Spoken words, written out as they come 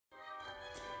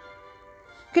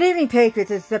Good evening,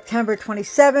 Patriots. It's September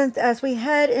 27th. As we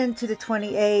head into the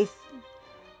 28th,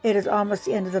 it is almost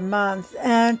the end of the month.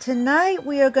 And tonight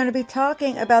we are going to be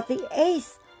talking about the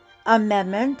 8th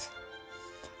Amendment.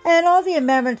 And all the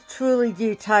amendments truly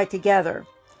do tie together.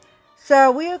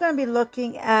 So we are going to be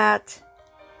looking at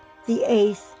the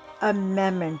 8th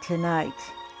Amendment tonight.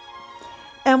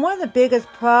 And one of the biggest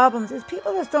problems is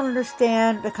people just don't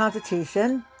understand the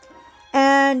Constitution.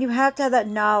 And you have to have that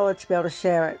knowledge to be able to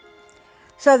share it.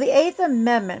 So the 8th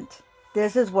Amendment,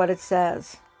 this is what it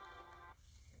says.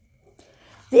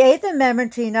 The 8th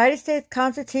Amendment to the United States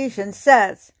Constitution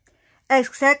says,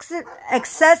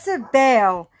 excessive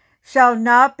bail shall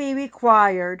not be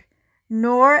required,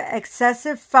 nor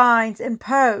excessive fines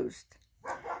imposed,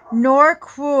 nor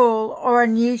cruel or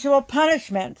unusual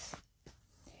punishments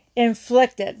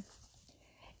inflicted.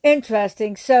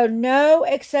 Interesting. So no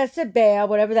excessive bail,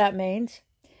 whatever that means.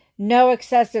 No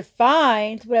excessive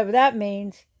fines, whatever that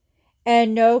means,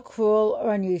 and no cruel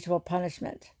or unusual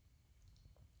punishment.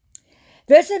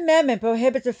 This amendment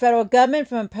prohibits the federal government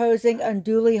from imposing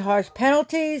unduly harsh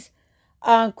penalties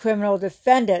on criminal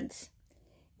defendants,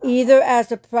 either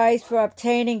as a price for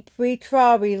obtaining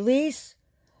pretrial release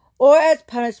or as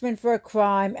punishment for a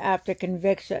crime after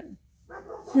conviction.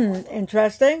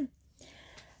 Interesting.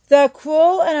 The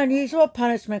cruel and unusual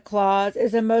punishment clause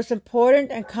is the most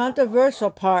important and controversial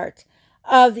part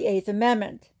of the 8th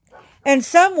Amendment. In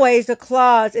some ways, the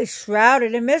clause is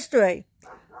shrouded in mystery.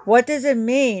 What does it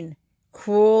mean,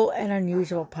 cruel and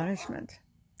unusual punishment?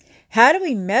 How do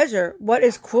we measure what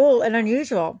is cruel and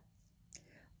unusual?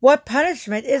 What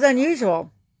punishment is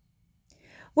unusual?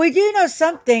 We do know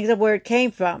some things of where it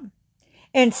came from.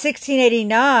 In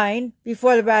 1689,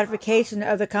 before the ratification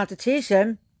of the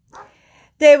Constitution,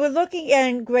 they were looking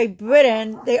in Great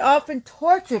Britain, they often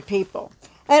tortured people.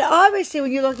 And obviously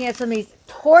when you're looking at some of these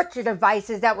torture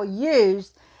devices that were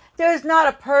used, there is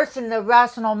not a person in the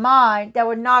rational mind that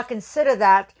would not consider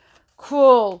that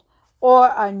cruel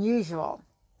or unusual.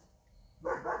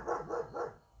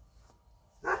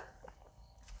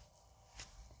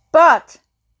 But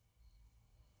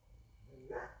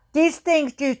these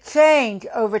things do change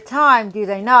over time, do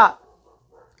they not?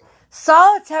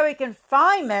 Solitary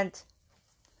confinement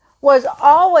was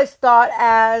always thought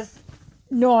as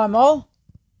normal,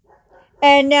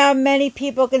 and now many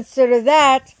people consider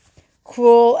that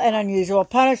cruel and unusual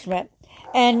punishment.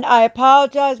 And I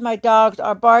apologize, my dogs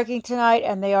are barking tonight,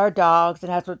 and they are dogs,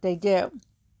 and that's what they do.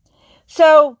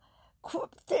 So,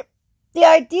 the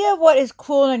idea of what is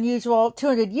cruel and unusual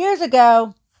 200 years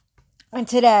ago and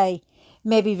today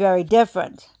may be very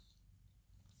different.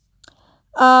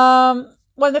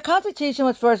 When the Constitution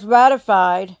was first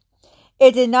ratified,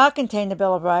 it did not contain the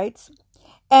Bill of Rights,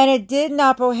 and it did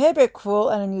not prohibit cruel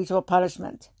and unusual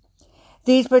punishment.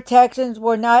 These protections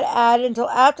were not added until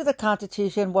after the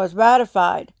Constitution was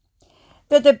ratified.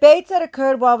 The debates that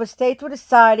occurred while the states were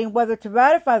deciding whether to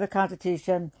ratify the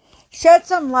Constitution shed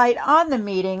some light on the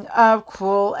meaning of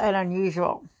cruel and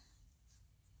unusual.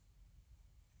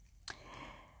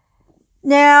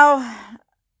 Now,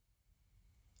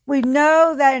 we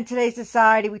know that in today's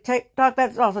society, we talk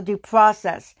about also due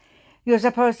process. You're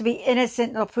supposed to be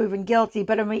innocent until proven guilty.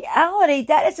 But in reality,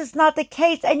 that is just not the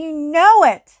case. And you know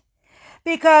it.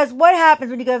 Because what happens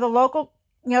when you go to the local,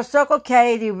 Circle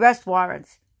K, the arrest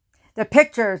warrants, the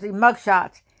pictures, the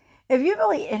mugshots. If you're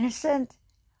really innocent,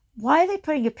 why are they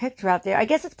putting your picture out there? I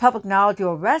guess it's public knowledge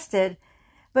you're arrested.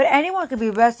 But anyone can be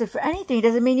arrested for anything. It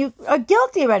doesn't mean you are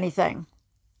guilty of anything.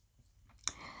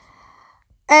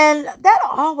 And that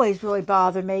always really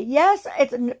bothered me. Yes,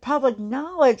 it's public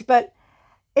knowledge, but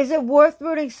is it worth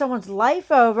ruining someone's life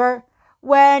over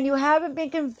when you haven't been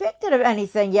convicted of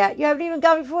anything yet? You haven't even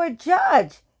gone before a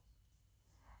judge.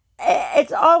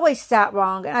 It's always sat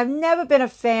wrong. And I've never been a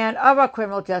fan of our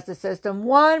criminal justice system.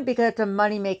 One, because it's a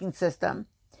money-making system.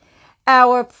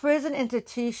 Our prison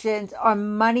institutions are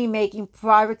money-making,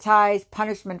 privatized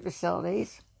punishment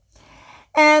facilities.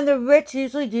 And the rich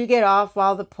usually do get off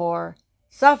while the poor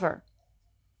suffer.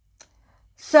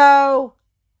 So,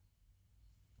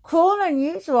 cruel and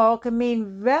unusual can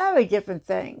mean very different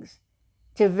things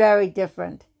to very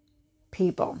different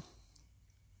people.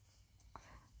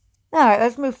 All right,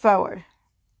 let's move forward.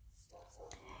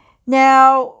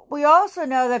 Now, we also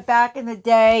know that back in the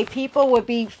day, people would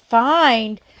be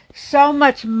fined so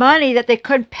much money that they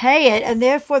couldn't pay it, and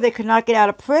therefore they could not get out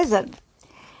of prison.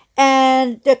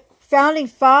 And the founding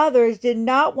fathers did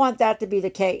not want that to be the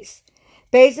case.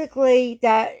 Basically,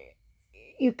 that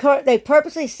they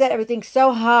purposely set everything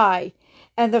so high,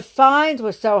 and the fines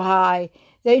were so high,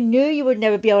 they knew you would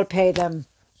never be able to pay them,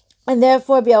 and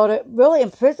therefore be able to really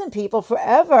imprison people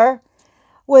forever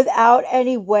without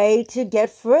any way to get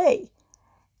free.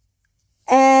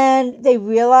 And they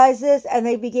realized this, and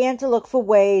they began to look for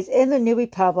ways in the new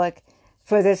republic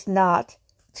for this not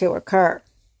to occur.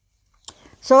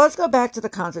 So let's go back to the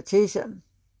Constitution.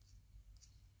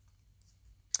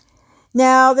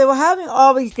 Now, they were having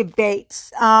all these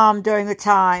debates during the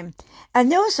time,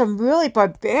 and there were some really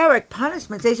barbaric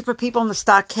punishments. They used to put people in the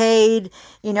stockade,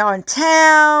 in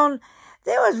town.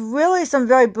 There was really some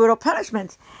very brutal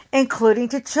punishments, including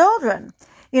to children.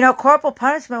 Corporal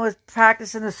punishment was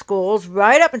practiced in the schools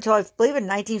right up until, I believe, in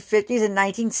 1950s and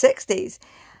 1960s.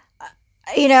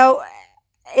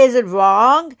 Is it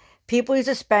wrong? People used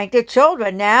to spank their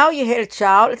children. Now you hit a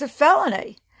child, it's a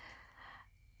felony.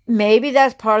 Maybe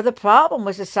that's part of the problem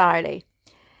with society.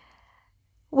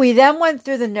 We then went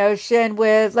through the notion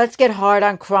with, let's get hard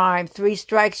on crime. 3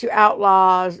 strikes, you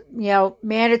outlaws,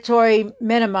 mandatory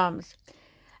minimums.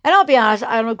 And I'll be honest,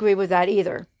 I don't agree with that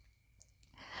either.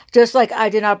 Just like I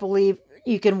do not believe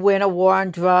you can win a war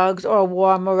on drugs or a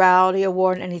war on morality or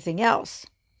war on anything else.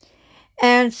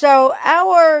 And so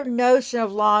our notion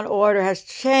of law and order has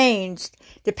changed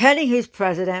depending who's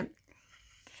president.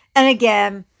 And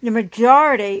again, the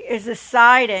majority is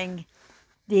deciding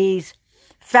these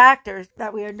factors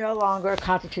that we are no longer a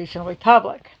constitutional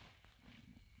republic.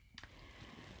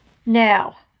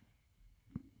 Now,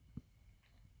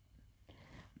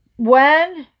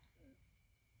 when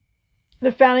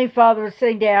the Founding Fathers were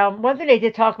sitting down, one thing they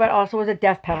did talk about also was a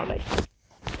death penalty.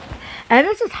 And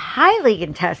this is highly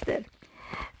contested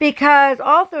because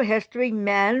all through history,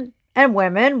 men and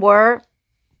women were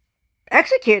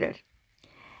executed.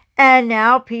 And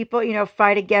now people,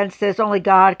 fight against this. Only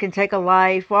God can take a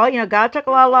life. Well, God took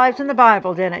a lot of lives in the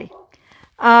Bible, didn't he?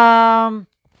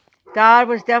 God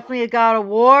was definitely a God of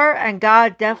war, and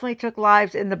God definitely took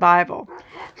lives in the Bible.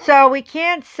 So we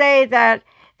can't say that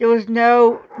there was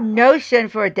no notion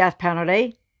for a death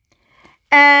penalty.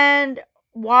 And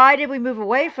why did we move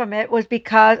away from it? Was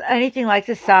because anything like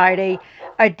society,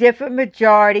 a different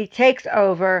majority takes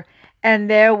over, and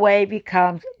their way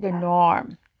becomes the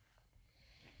norm.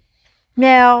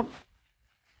 Now,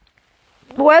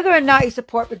 whether or not you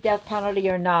support the death penalty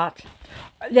or not,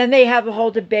 then they have a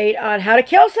whole debate on how to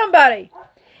kill somebody.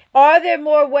 Are there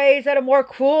more ways that are more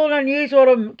cruel and unusual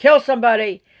to kill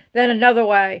somebody than another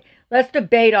way? Let's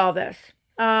debate all this.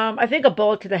 I think a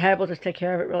bullet to the head will just take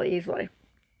care of it really easily.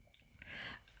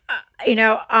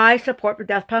 I support the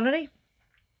death penalty.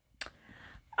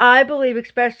 I believe,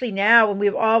 especially now when we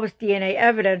have all this DNA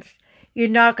evidence, you're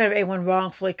not going to have anyone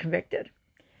wrongfully convicted.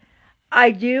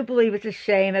 I do believe it's a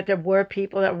shame that there were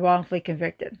people that were wrongfully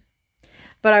convicted.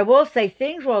 But I will say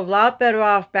things were a lot better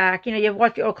off back. You ever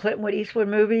watch the old Clint Eastwood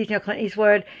movies? Clint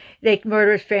Eastwood, they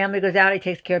murder his family, goes out, he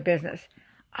takes care of business.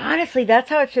 Honestly, that's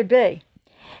how it should be.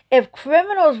 If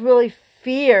criminals really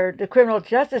feared the criminal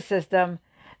justice system,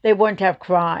 they wouldn't have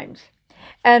crimes.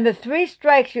 And the 3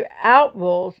 strikes you're out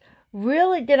rules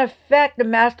really didn't affect the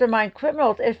mastermind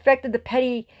criminals. It affected the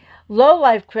petty,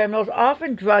 low-life criminals,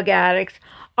 often drug addicts,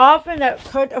 often that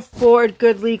couldn't afford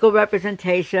good legal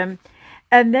representation.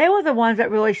 And they were the ones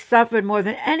that really suffered more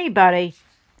than anybody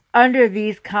under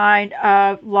these kind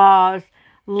of laws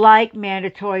like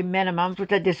mandatory minimums,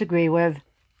 which I disagree with,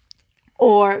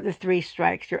 or the 3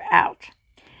 strikes, you're out.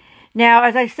 Now,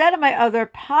 as I said in my other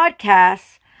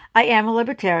podcasts, I am a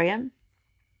libertarian.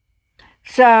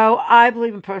 So I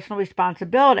believe in personal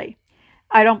responsibility.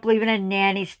 I don't believe in a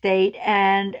nanny state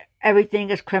and everything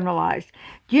is criminalized.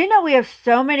 Do you know we have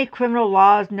so many criminal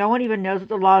laws, no one even knows what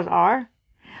the laws are?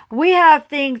 We have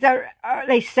things that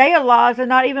they say are laws are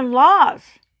not even laws.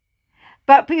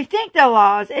 But we think they're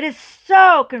laws. It is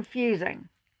so confusing.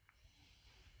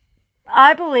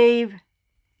 I believe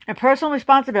in personal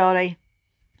responsibility.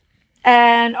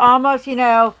 And almost,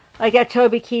 like that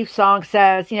Toby Keith song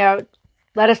says,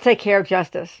 let us take care of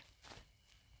justice.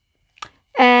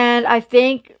 And I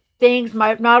think things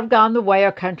might not have gone the way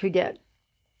our country did.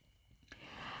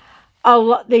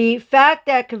 The fact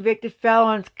that convicted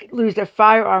felons lose their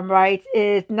firearm rights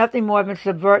is nothing more than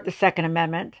subvert the Second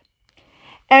Amendment.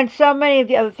 And so many of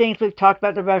the other things we've talked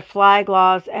about, the red flag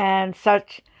laws and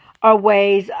such, are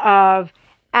ways of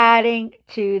adding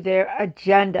to their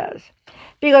agendas.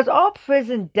 Because all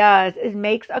prison does is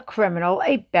makes a criminal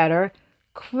a better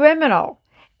criminal.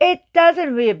 It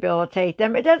doesn't rehabilitate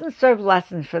them. It doesn't serve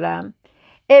lessons for them.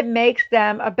 It makes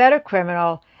them a better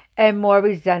criminal and more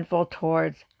resentful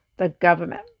towards the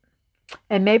government.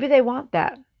 And maybe they want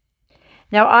that.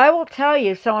 Now, I will tell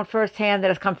you, someone firsthand that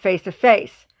has come face to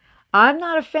face, I'm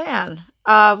not a fan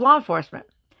of law enforcement.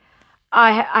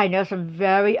 I know some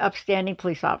very upstanding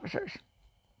police officers.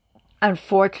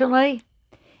 Unfortunately,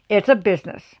 it's a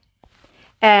business.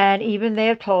 And even they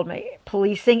have told me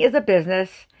policing is a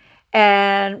business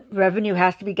and revenue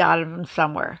has to be gotten from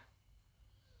somewhere.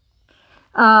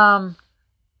 I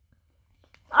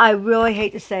really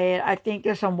hate to say it. I think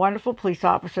there's some wonderful police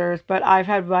officers, but I've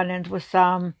had run-ins with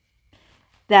some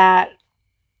that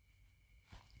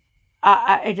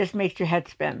it just makes your head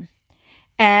spin.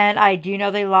 And I do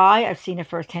know they lie. I've seen it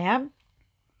firsthand.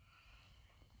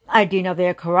 I do know they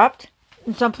are corrupt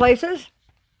in some places.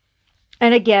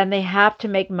 And again, they have to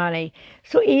make money.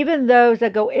 So even those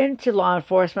that go into law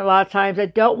enforcement, a lot of times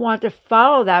that don't want to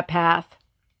follow that path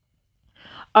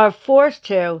are forced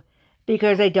to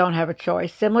because they don't have a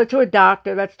choice. Similar to a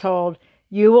doctor that's told,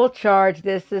 you will charge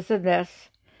this, this, and this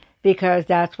because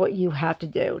that's what you have to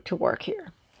do to work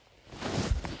here.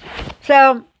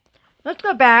 So let's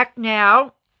go back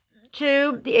now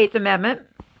to the Eighth Amendment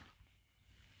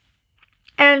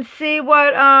and see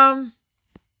what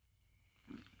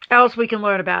else we can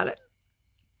learn about it.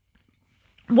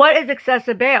 What is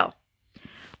excessive bail?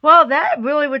 Well, that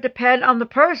really would depend on the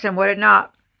person, would it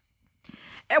not?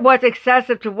 What's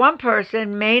excessive to one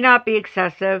person may not be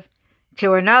excessive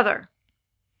to another.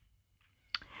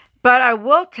 But I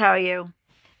will tell you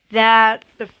that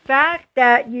the fact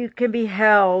that you can be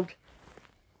held,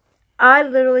 I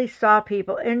literally saw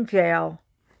people in jail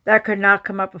that could not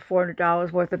come up with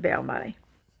 $400 worth of bail money.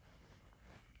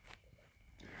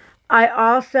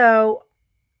 I'll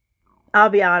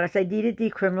be honest, they need to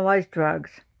decriminalize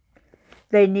drugs.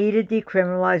 They need to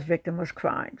decriminalize victimless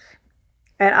crimes.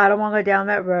 And I don't want to go down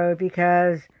that road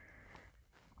because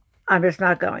I'm just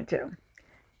not going to.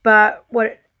 But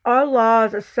our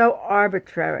laws are so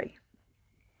arbitrary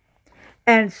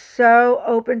and so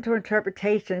open to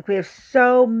interpretation. We have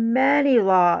so many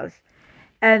laws,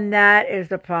 and that is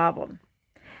the problem.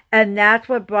 And that's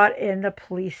what brought in the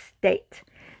police state.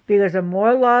 Because the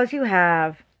more laws you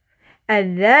have,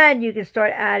 and then you can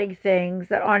start adding things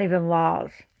that aren't even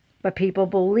laws, but people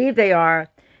believe they are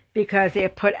because they are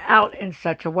put out in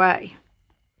such a way.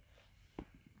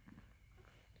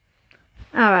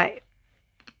 All right,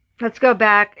 let's go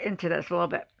back into this a little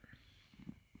bit.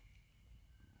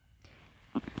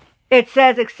 It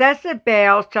says excessive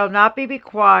bail shall not be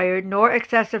required, nor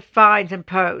excessive fines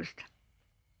imposed.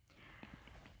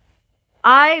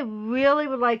 I really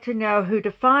would like to know who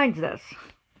defines this.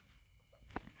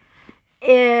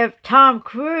 If Tom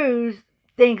Cruise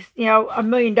thinks, $1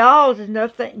 million is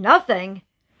nothing,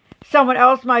 someone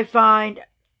else might find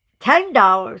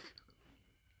 $10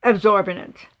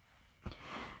 exorbitant.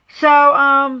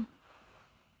 So,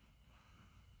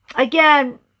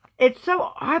 again, it's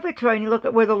so arbitrary when you look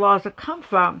at where the laws have come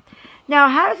from. Now,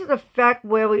 how does it affect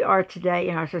where we are today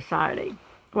in our society?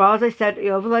 Well, as I said,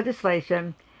 over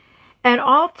legislation. And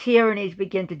all tyrannies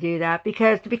begin to do that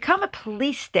because to become a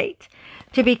police state,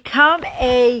 to become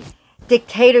a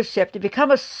dictatorship, to become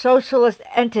a socialist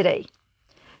entity,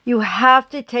 you have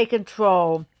to take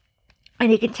control.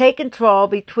 And you can take control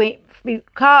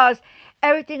because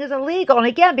everything is illegal. And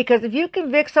again, because if you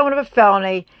convict someone of a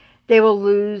felony, they will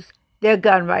lose their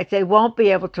gun rights. They won't be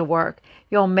able to work.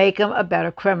 You'll make them a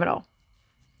better criminal.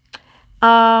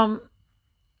 Before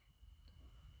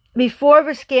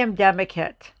the scamdemic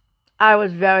hit, I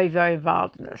was very, very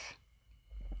involved in this.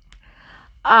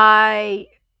 I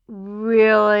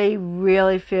really,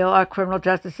 really feel our criminal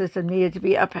justice system needed to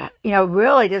be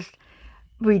really just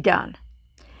redone.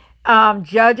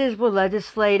 Judges were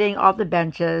legislating off the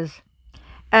benches,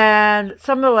 and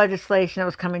some of the legislation that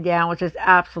was coming down was just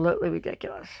absolutely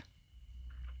ridiculous.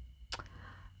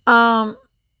 I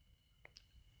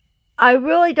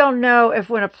really don't know if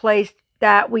we're in a place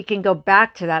that we can go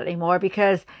back to that anymore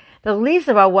because the least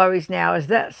of our worries now is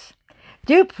this.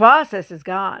 Due process is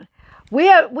gone. We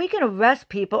can arrest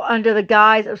people under the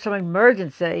guise of some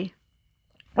emergency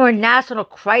or a national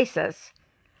crisis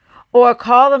or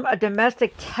call them a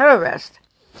domestic terrorist.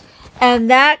 And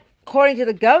that, according to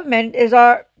the government,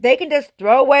 they can just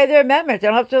throw away their amendments. They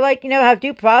don't have to have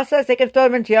due process. They can throw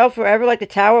them in jail forever like the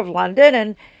Tower of London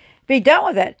and be done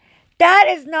with it.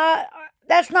 That's not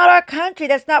our country.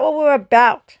 That's not what we're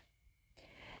about.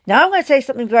 Now I'm going to say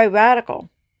something very radical.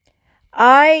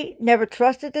 I never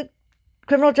trusted the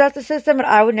criminal justice system, and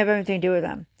I would never have anything to do with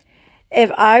them.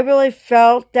 If I really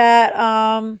felt that,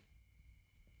 I'm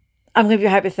going to give you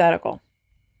a hypothetical.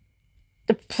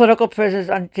 The political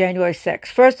prisoners on January 6th.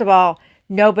 First of all,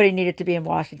 nobody needed to be in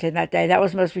Washington that day. That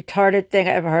was the most retarded thing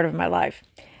I ever heard of in my life.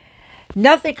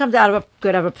 Nothing comes out of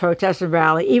good of a protest and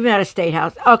rally, even at a state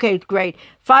house. Okay, great.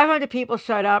 500 people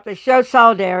showed up. They showed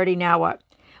solidarity. Now what?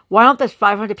 Why don't those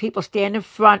 500 people stand in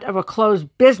front of a closed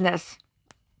business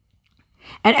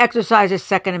and exercise their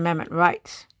Second Amendment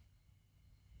rights?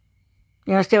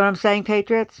 You understand what I'm saying,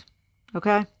 Patriots?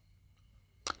 Okay?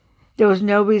 There was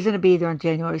no reason to be there on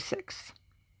January 6th.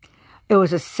 It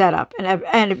was a setup.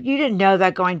 And if you didn't know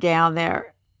that going down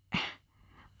there,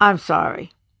 I'm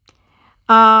sorry.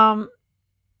 The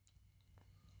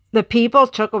people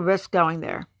took a risk going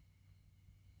there.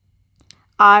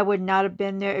 I would not have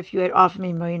been there if you had offered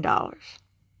me $1 million.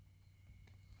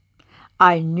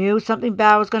 I knew something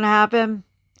bad was going to happen.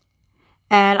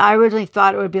 And I originally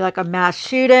thought it would be like a mass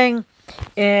shooting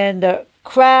in the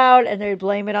crowd and they would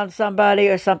blame it on somebody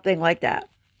or something like that.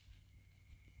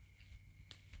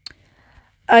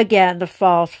 Again, the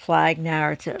false flag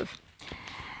narrative.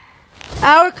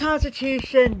 Our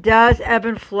Constitution does ebb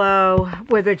and flow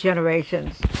with the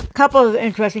generations. A couple of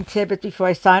interesting tidbits before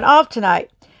I sign off tonight.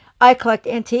 I collect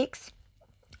antiques.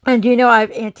 And do you know I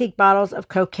have antique bottles of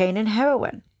cocaine and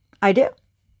heroin? I do.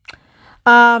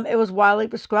 It was widely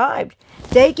prescribed.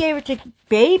 They gave it to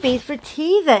babies for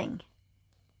teething.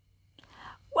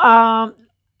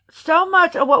 So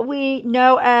much of what we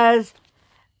know as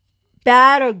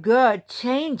bad or good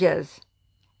changes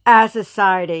as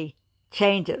society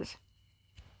changes.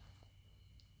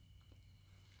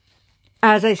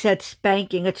 As I said,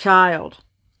 spanking a child,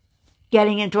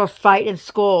 getting into a fight in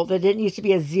school. There didn't used to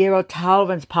be a zero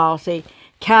tolerance policy.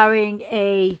 Carrying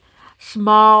a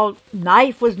small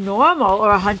knife was normal,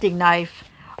 or a hunting knife,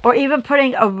 or even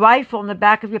putting a rifle in the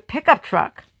back of your pickup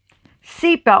truck.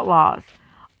 Seatbelt laws.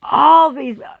 All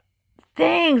these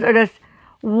things are just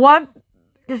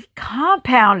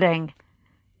compounding.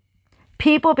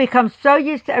 People become so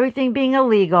used to everything being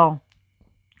illegal,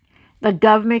 the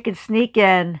government can sneak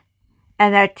in,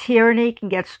 and that tyranny can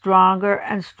get stronger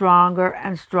and stronger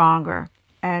and stronger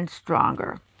and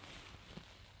stronger.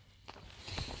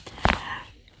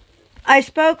 I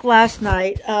spoke last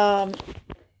night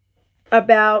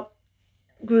about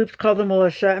groups called the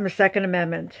militia and the Second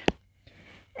Amendment.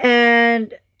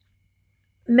 And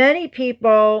many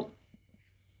people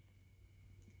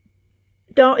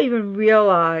don't even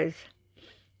realize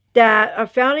that our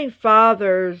founding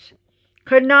fathers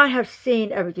could not have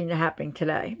seen everything that's happening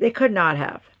today. They could not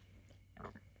have.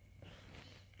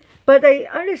 But they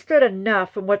understood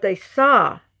enough from what they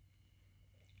saw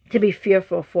to be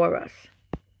fearful for us.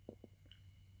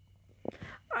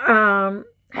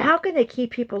 How can they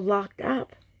keep people locked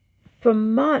up for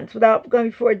months without going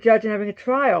before a judge and having a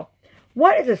trial?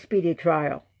 What is a speedy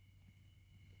trial?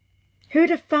 Who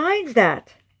defines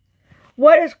that?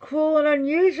 What is cruel and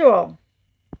unusual?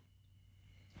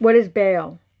 What is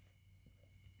bail?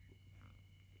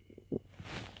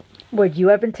 Would you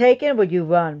have been taken? Would you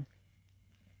run?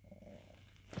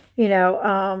 You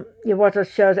watch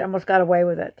those shows that almost got away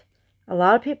with it. A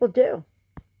lot of people do.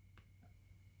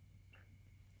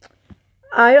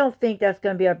 I don't think that's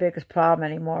going to be our biggest problem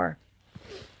anymore.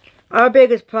 Our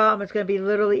biggest problem is going to be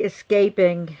literally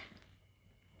escaping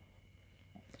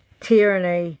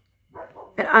tyranny.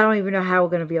 And I don't even know how we're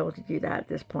going to be able to do that at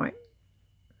this point.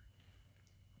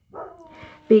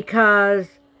 Because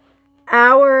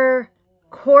our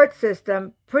court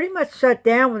system pretty much shut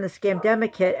down when the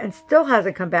scamdemic hit and still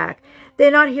hasn't come back. They're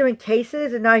not hearing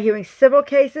cases. They're not hearing civil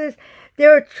cases.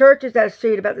 There are churches that are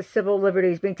sued about the civil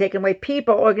liberties being taken away,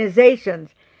 people, organizations,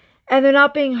 and they're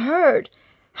not being heard.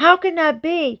 How can that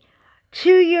be?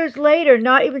 2 years later,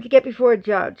 not even to get before a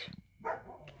judge.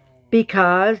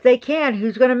 Because they can.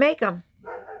 Who's going to make them?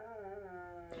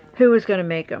 Who is going to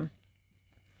make them?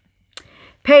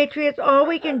 Patriots, all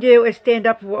we can do is stand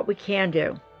up for what we can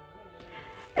do.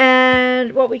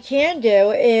 And what we can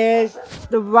do is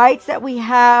the rights that we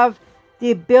have,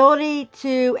 the ability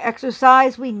to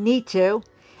exercise, we need to,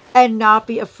 and not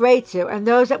be afraid to. And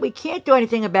those that we can't do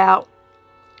anything about,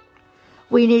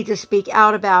 we need to speak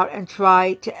out about and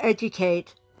try to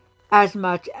educate as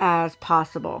much as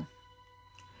possible.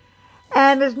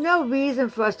 And there's no reason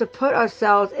for us to put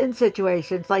ourselves in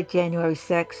situations like January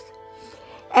 6th.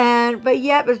 But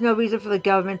yet there's no reason for the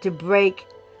government to break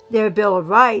their Bill of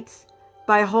Rights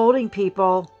by holding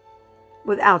people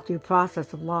without due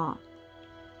process of law.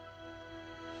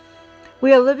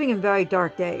 We are living in very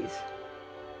dark days.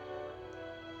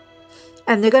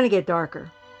 And they're going to get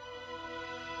darker.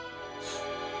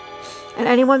 And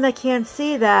anyone that can't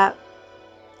see that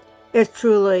is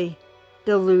truly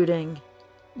deluding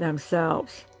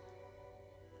themselves.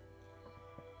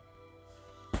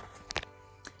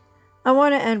 I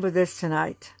want to end with this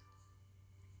tonight.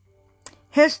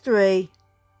 History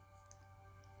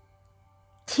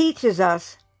teaches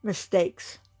us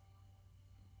mistakes.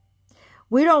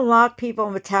 We don't lock people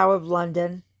in the Tower of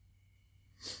London.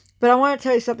 But I want to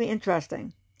tell you something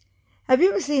interesting. Have you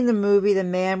ever seen the movie The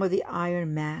Man with the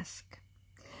Iron Mask?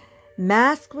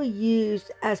 Masks were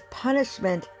used as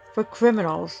punishment for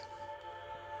criminals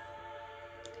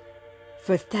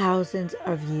for thousands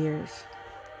of years.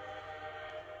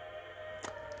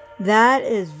 That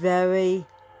is very,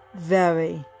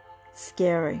 very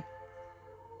scary.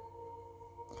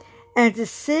 And to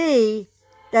see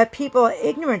that people are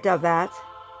ignorant of that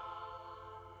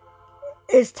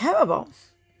is terrible.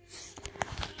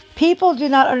 People do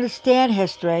not understand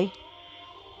history,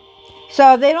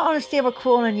 so they don't understand what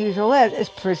cruel and unusual is. Is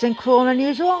prison cruel and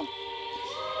unusual?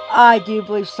 I do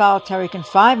believe solitary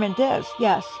confinement is,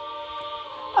 yes.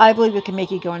 I believe it can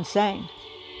make you go insane.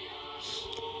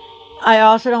 I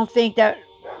also don't think that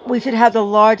we should have the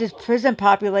largest prison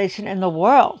population in the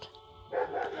world.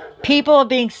 People are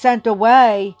being sent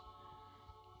away.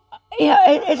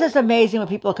 It's just amazing what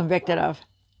people are convicted of.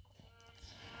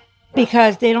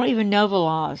 Because they don't even know the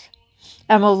laws.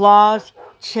 And the laws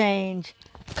change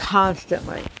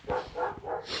constantly.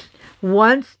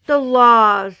 Once the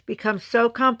laws become so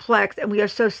complex and we are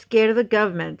so scared of the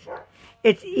government,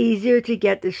 it's easier to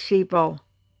get the sheeple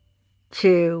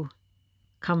to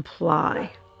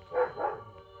comply.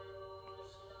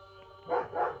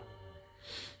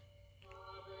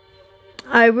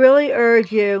 I really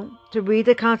urge you to read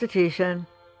the Constitution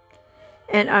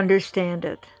and understand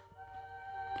it.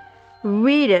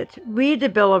 Read it. Read the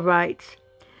Bill of Rights.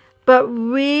 But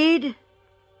read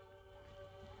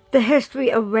the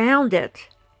history around it.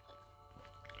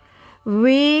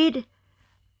 Read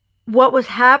what was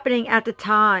happening at the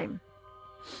time.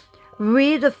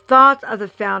 Read the thoughts of the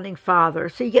Founding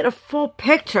Fathers so you get a full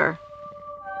picture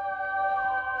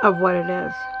of what it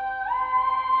is.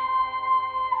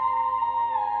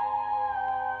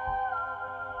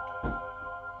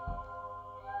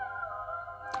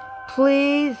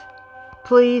 Please,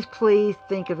 please, please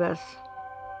think of this.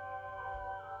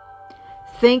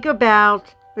 Think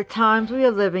about the times we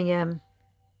are living in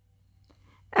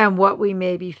and what we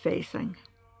may be facing.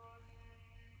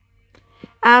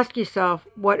 Ask yourself,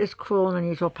 what is cruel and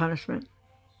unusual punishment?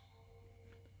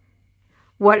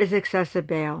 What is excessive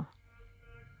bail?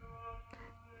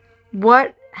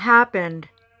 What happened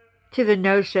to the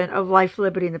notion of life,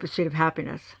 liberty, and the pursuit of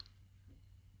happiness?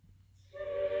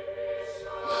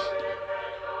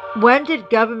 When did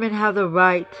government have the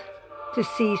right to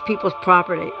seize people's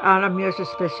property on a mere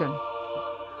suspicion?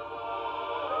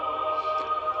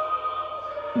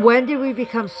 When did we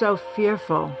become so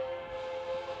fearful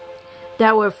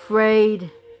that we're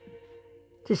afraid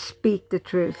to speak the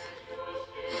truth?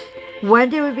 When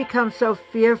did we become so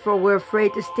fearful we're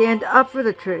afraid to stand up for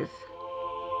the truth?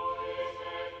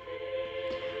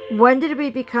 When did we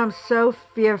become so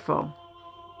fearful?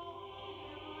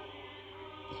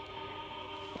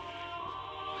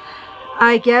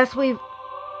 I guess we've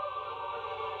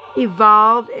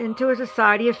evolved into a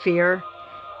society of fear,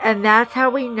 and that's how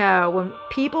we know when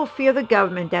people fear the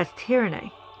government, that's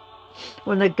tyranny.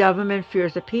 When the government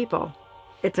fears the people,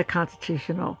 it's a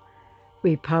constitutional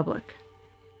republic.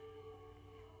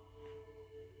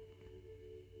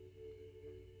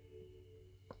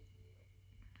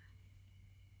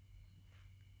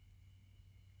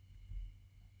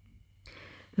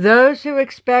 Those who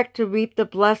expect to reap the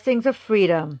blessings of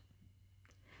freedom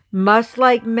must,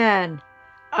 like men,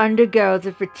 undergo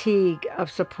the fatigue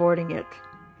of supporting it.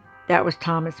 That was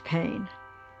Thomas Paine.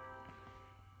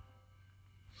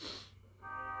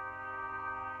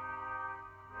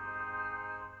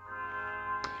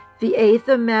 The Eighth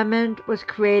Amendment was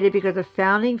created because the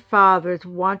Founding Fathers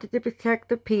wanted to protect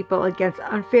the people against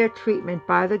unfair treatment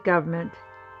by the government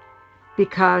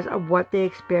because of what they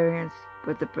experienced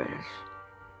with the British.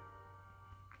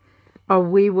 Are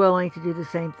we willing to do the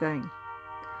same thing?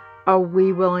 Are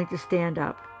we willing to stand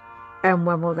up? And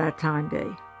when will that time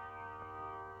be?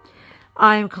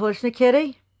 I am Kalishna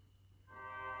Kitty.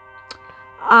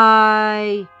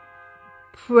 I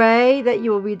pray that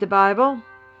you will read the Bible.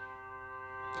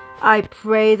 I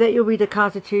pray that you'll read the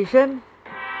Constitution.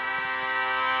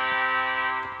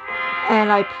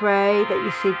 And I pray that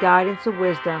you seek guidance and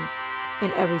wisdom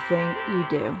in everything you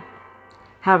do.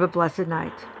 Have a blessed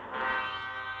night.